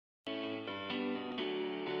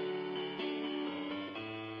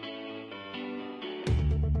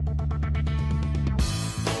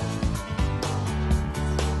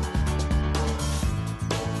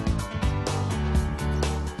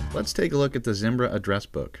Let's take a look at the Zimbra address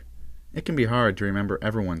book. It can be hard to remember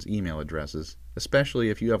everyone's email addresses,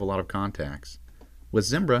 especially if you have a lot of contacts. With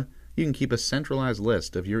Zimbra, you can keep a centralized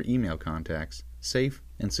list of your email contacts, safe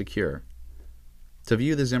and secure. To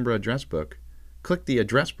view the Zimbra address book, click the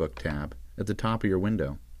Address Book tab at the top of your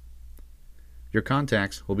window. Your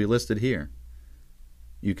contacts will be listed here.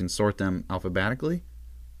 You can sort them alphabetically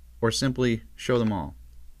or simply show them all.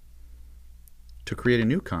 To create a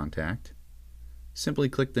new contact, simply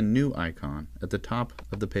click the New icon at the top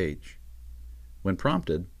of the page. When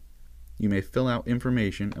prompted, you may fill out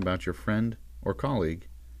information about your friend or colleague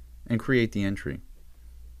and create the entry.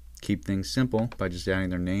 Keep things simple by just adding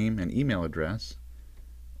their name and email address,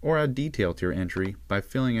 or add detail to your entry by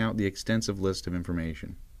filling out the extensive list of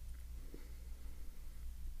information.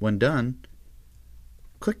 When done,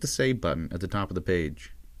 click the Save button at the top of the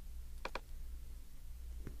page.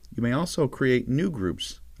 You may also create new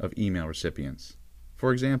groups of email recipients.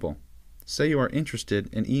 For example, say you are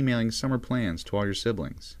interested in emailing summer plans to all your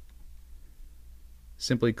siblings.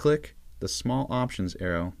 Simply click the small options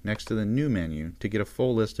arrow next to the New menu to get a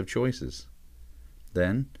full list of choices.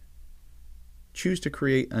 Then, choose to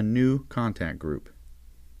create a new contact group.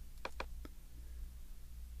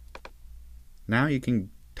 Now you can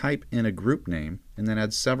type in a group name and then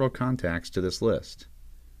add several contacts to this list.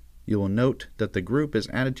 You will note that the group is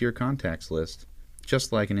added to your contacts list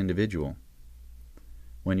just like an individual.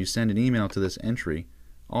 When you send an email to this entry,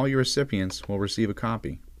 all your recipients will receive a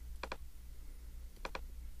copy.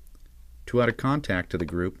 To add a contact to the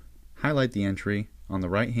group, highlight the entry on the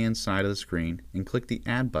right-hand side of the screen and click the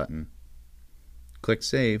Add button. Click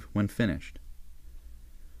Save when finished.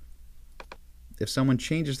 If someone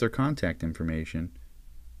changes their contact information,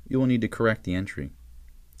 you will need to correct the entry.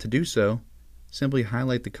 To do so, simply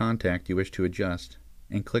highlight the contact you wish to adjust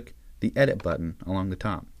and click the Edit button along the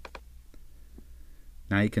top.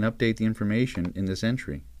 Now you can update the information in this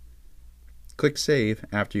entry. Click Save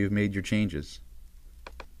after you've made your changes.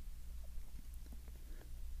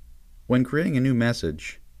 When creating a new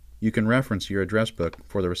message, you can reference your address book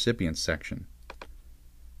for the Recipients section.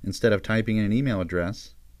 Instead of typing in an email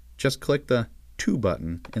address, just click the To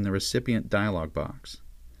button in the Recipient dialog box.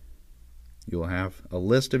 You will have a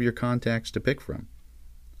list of your contacts to pick from.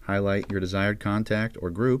 Highlight your desired contact or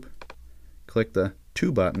group, click the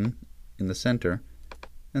To button in the center,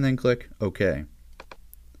 and then click OK.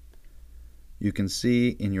 You can see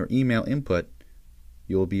in your email input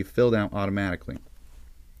you will be filled out automatically.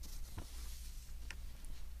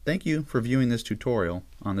 Thank you for viewing this tutorial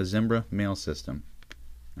on the Zimbra mail system.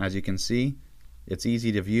 As you can see, it's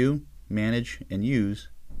easy to view, manage, and use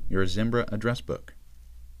your Zimbra address book.